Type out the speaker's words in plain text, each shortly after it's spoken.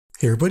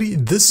Hey everybody,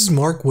 this is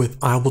Mark with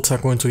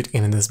iWillTech128,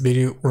 and in this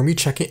video, we're going to be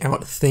checking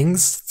out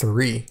Things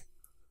 3.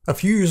 A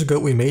few years ago,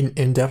 we made an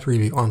in-depth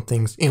review on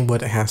Things and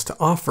what it has to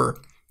offer.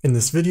 In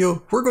this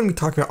video, we're going to be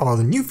talking about all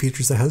the new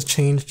features that has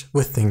changed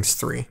with Things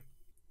 3.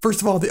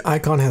 First of all, the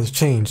icon has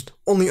changed.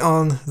 Only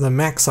on the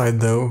Mac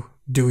side, though,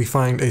 do we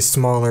find a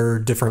smaller,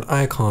 different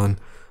icon.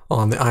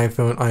 On the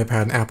iPhone,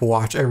 iPad, and Apple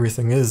Watch,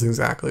 everything is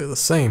exactly the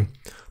same.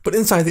 But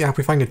inside the app,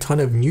 we find a ton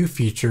of new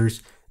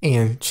features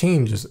and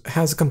changes. It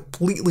has a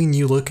completely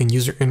new look and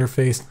user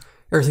interface.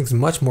 Everything's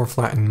much more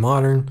flat and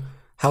modern.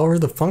 However,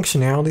 the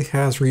functionality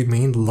has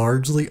remained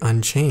largely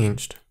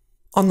unchanged.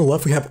 On the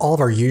left, we have all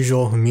of our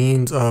usual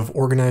means of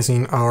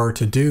organizing our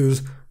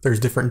to-dos. There's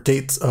different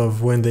dates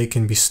of when they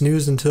can be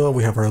snoozed until.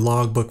 We have our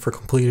logbook for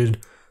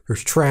completed.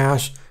 There's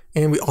trash,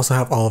 and we also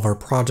have all of our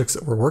projects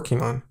that we're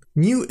working on.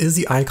 New is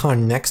the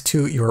icon next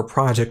to your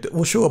project. It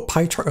will show a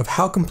pie chart of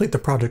how complete the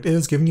project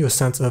is, giving you a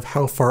sense of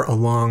how far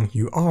along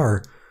you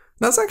are.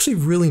 That's actually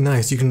really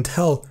nice. You can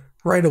tell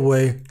right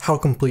away how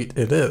complete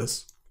it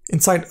is.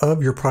 Inside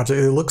of your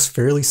project, it looks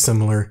fairly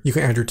similar. You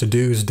can add your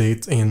to-dos,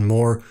 dates, and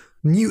more.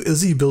 New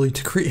is the ability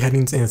to create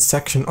headings and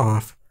section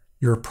off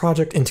your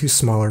project into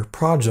smaller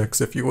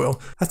projects, if you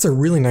will. That's a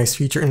really nice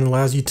feature and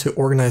allows you to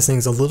organize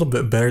things a little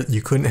bit better that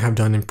you couldn't have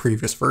done in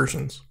previous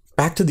versions.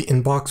 Back to the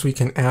inbox, we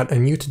can add a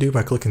new to-do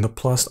by clicking the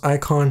plus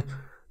icon.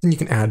 Then you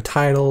can add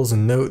titles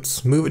and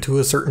notes, move it to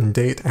a certain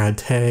date, add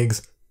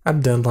tags, add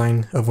a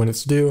deadline of when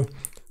it's due.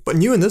 But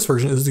new in this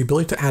version is the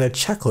ability to add a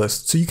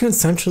checklist, so you can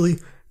essentially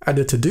add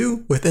a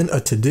to-do within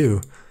a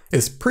to-do.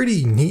 It's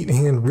pretty neat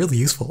and really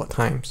useful at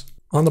times.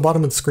 On the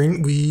bottom of the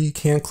screen, we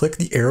can click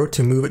the arrow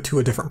to move it to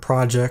a different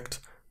project.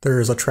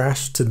 There is a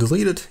trash to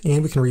delete it,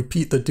 and we can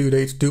repeat the due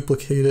dates,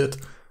 duplicate it,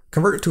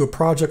 convert it to a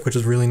project, which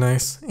is really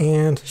nice,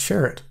 and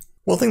share it.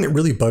 One thing that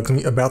really bugs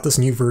me about this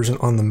new version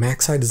on the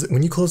Mac side is that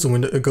when you close the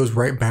window, it goes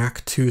right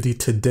back to the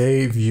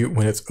Today view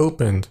when it's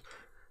opened.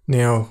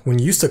 Now, when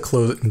you used to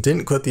close it and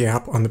didn't quit the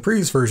app on the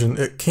previous version,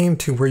 it came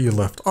to where you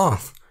left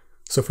off.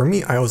 So for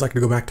me, I always like to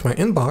go back to my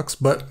inbox,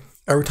 but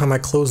every time I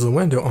close the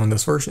window on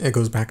this version, it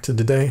goes back to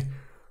Today.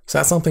 So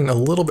that's something a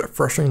little bit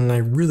frustrating, and I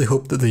really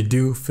hope that they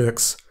do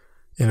fix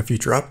in a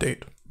future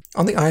update.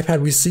 On the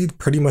iPad, we see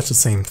pretty much the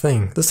same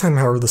thing. This time,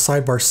 however, the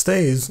sidebar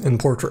stays in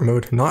portrait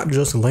mode, not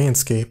just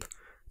landscape.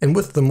 And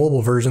with the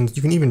mobile versions,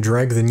 you can even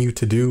drag the new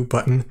to-do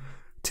button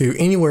to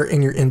anywhere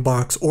in your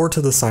inbox or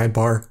to the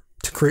sidebar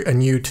to create a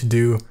new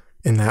to-do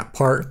in that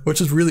part, which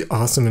is really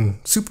awesome and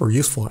super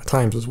useful at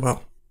times as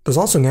well. There's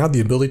also now the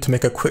ability to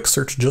make a quick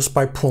search just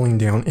by pulling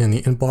down in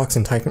the inbox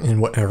and typing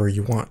in whatever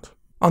you want.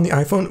 On the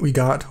iPhone, we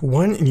got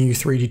one new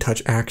 3D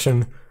touch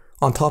action.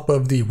 On top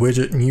of the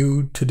widget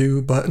new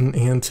to-do button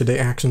and today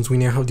actions, we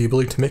now have the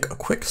ability to make a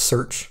quick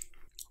search.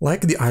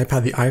 Like the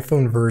iPad, the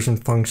iPhone version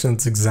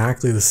functions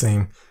exactly the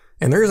same,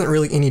 and there isn't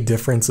really any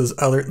differences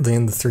other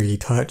than the 3D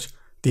touch.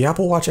 The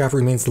Apple Watch app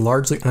remains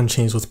largely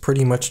unchanged with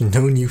pretty much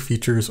no new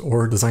features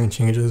or design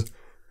changes.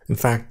 In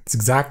fact, it's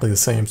exactly the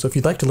same. So if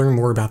you'd like to learn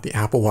more about the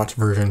Apple Watch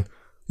version,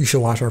 you should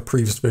watch our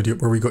previous video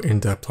where we go in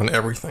depth on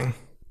everything.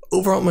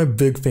 Overall, I'm a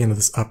big fan of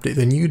this update.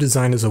 The new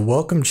design is a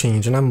welcome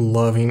change, and I'm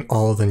loving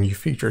all of the new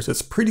features.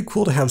 It's pretty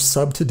cool to have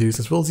sub-to-dos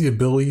as well as the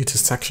ability to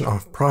section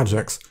off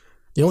projects.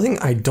 The only thing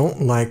I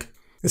don't like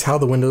is how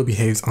the window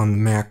behaves on the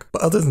Mac,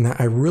 but other than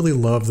that, I really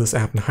love this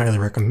app and highly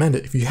recommend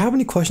it. If you have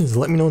any questions,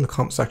 let me know in the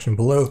comment section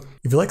below.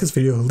 If you like this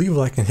video, leave a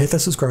like and hit that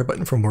subscribe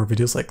button for more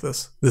videos like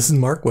this. This is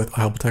Mark with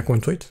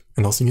iWillTech128,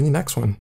 and I'll see you in the next one.